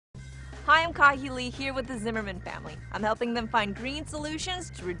Hi, I'm Kahi Lee here with the Zimmerman family. I'm helping them find green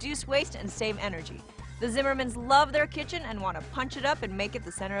solutions to reduce waste and save energy. The Zimmermans love their kitchen and want to punch it up and make it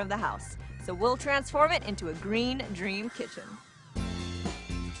the center of the house. So we'll transform it into a green dream kitchen.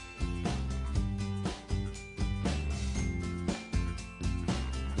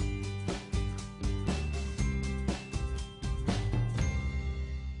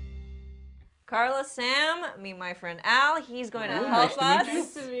 Carla, Sam, meet my friend Al. He's going to help us.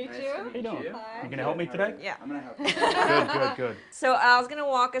 Nice to meet you. How you doing? Hi. You gonna help me today? Yeah. I'm gonna help you. Good. So Al's going to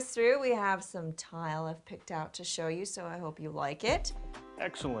walk us through. We have some tile I've picked out to show you, so I hope you like it.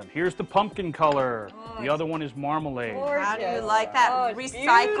 Excellent. Here's the pumpkin color. The other one is marmalade. How do you like that? Oh, it's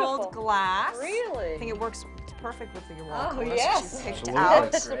Recycled beautiful. glass. Really? I think it works perfect with your wall Oh, colors yes. that you picked Absolutely.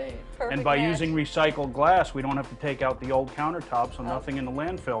 out. That's a Great. perfect And by match. using recycled glass, we don't have to take out the old countertops, so nothing in the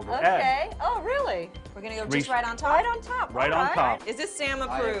landfill to add. Okay. Oh, really? We're going to go just right on top. Right on top. Right All on top. Is this Sam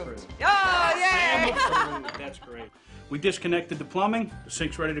I approved? approve. Oh, yay! That's great. We disconnected the plumbing. The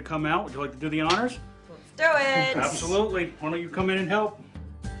sink's ready to come out. Would you like to do the honors? Let's do it. Absolutely. Why don't you come in and help?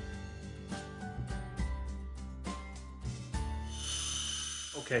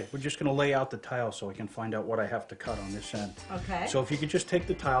 Okay, we're just gonna lay out the tiles so I can find out what I have to cut on this end. Okay. So if you could just take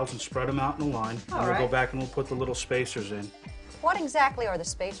the tiles and spread them out in a line, and we'll go right. back and we'll put the little spacers in. What exactly are the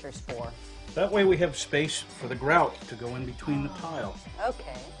spacers for? That way we have space for the grout to go in between the tile.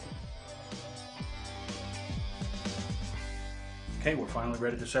 Okay. Okay, we're finally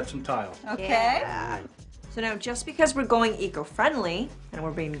ready to set some tile. Okay. Yeah. So now, just because we're going eco-friendly and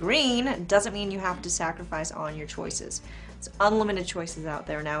we're being green, doesn't mean you have to sacrifice on your choices. It's unlimited choices out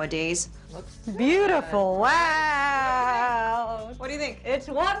there nowadays. Looks beautiful. Wow. What do you think? It's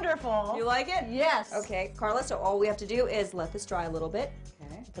wonderful. You like it? Yes. Okay, Carla, so all we have to do is let this dry a little bit,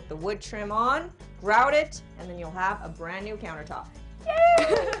 Okay. put the wood trim on, grout it, and then you'll have a brand new countertop.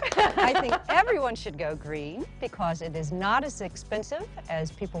 I think everyone should go green because it is not as expensive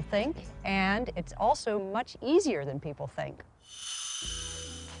as people think, and it's also much easier than people think.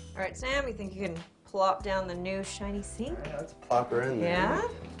 All right, Sam, you think you can plop down the new shiny sink? Yeah, let's plop her in there. Yeah?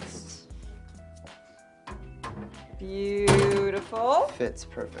 Beautiful. Fits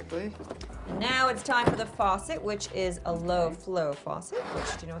perfectly. Now it's time for the faucet, which is a low flow faucet,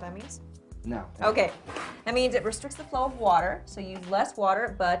 which, do you know what that means? No. Okay, that means it restricts the flow of water, so you use less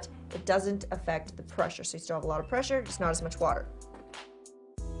water, but it doesn't affect the pressure. So you still have a lot of pressure, just not as much water.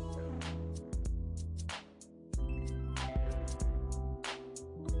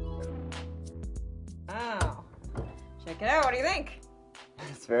 Wow. Check it out, what do you think?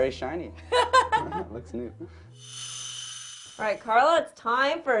 It's very shiny. Looks new. All right, Carla, it's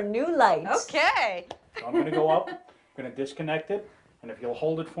time for a new light. Okay. So I'm gonna go up, I'm gonna disconnect it, and if you'll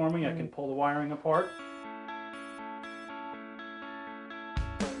hold it for me, I can pull the wiring apart.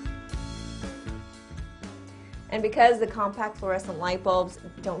 And because the compact fluorescent light bulbs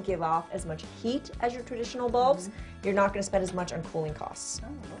don't give off as much heat as your traditional bulbs, you're not going to spend as much on cooling costs. Oh,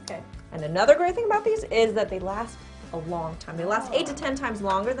 okay. And another great thing about these is that they last a long time. They last 8 to 10 times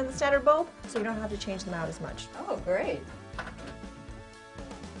longer than the standard bulb, so you don't have to change them out as much. Oh, great.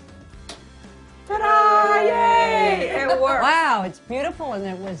 Ta-da! Yay! It works. Wow, it's beautiful, and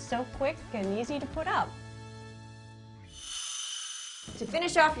it was so quick and easy to put up. To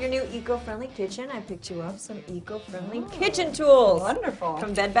finish off your new eco-friendly kitchen, I picked you up some eco-friendly kitchen tools. Wonderful.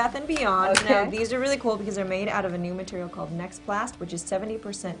 From Bed Bath & Beyond. Okay. Now, these are really cool because they're made out of a new material called Nextplast, which is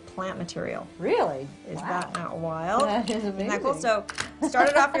 70% plant material. Really? Is Wow. that not wild? That is Isn't that cool? amazing. So,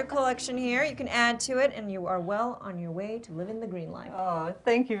 started off your collection here. You can add to it, and you are well on your way to living the green life. Oh,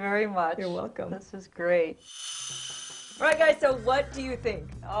 thank you very much. You're welcome. This is great. All right, guys, so what do you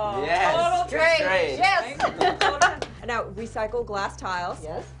think? Oh, Yes. Total Great. great. Yes. Now, recycled glass tiles.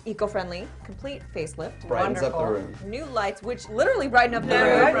 Yes. Eco-friendly, complete facelift. Brightens up the Wonderful. room. New lights, which literally brighten up the Yeah,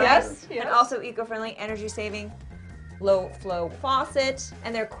 room. right? Yes, yes. And also eco-friendly, energy-saving, low-flow faucet.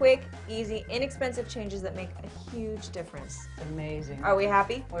 And they're quick, easy, inexpensive changes that make a huge difference. Amazing. Are we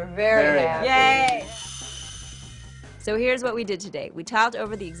happy? We're very, Very happy. Yay! So here's what we did today. We tiled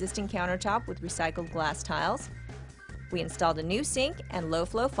over the existing countertop with recycled glass tiles. We installed a new sink and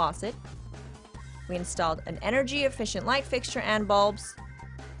low-flow faucet. We installed an energy-efficient light fixture and bulbs.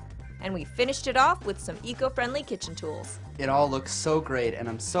 And we finished it off with some eco-friendly kitchen tools. It all looks so great, and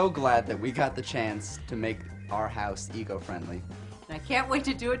I'm so glad that we got the chance to make our house eco-friendly. And I can't wait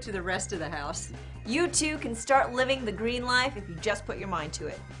to do it to the rest of the house. You too can start living the green life if you just put your mind to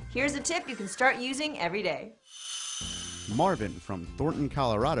it. Here's a tip you can start using every day. Marvin from Thornton,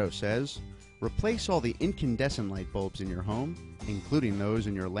 Colorado says, replace all the incandescent light bulbs in your home, including those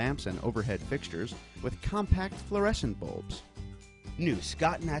in your lamps and overhead fixtures, with compact fluorescent bulbs. New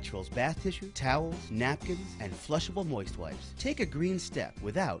Scott Naturals bath tissue, towels, napkins, and flushable moist wipes. Take a green step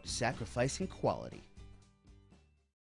without sacrificing quality.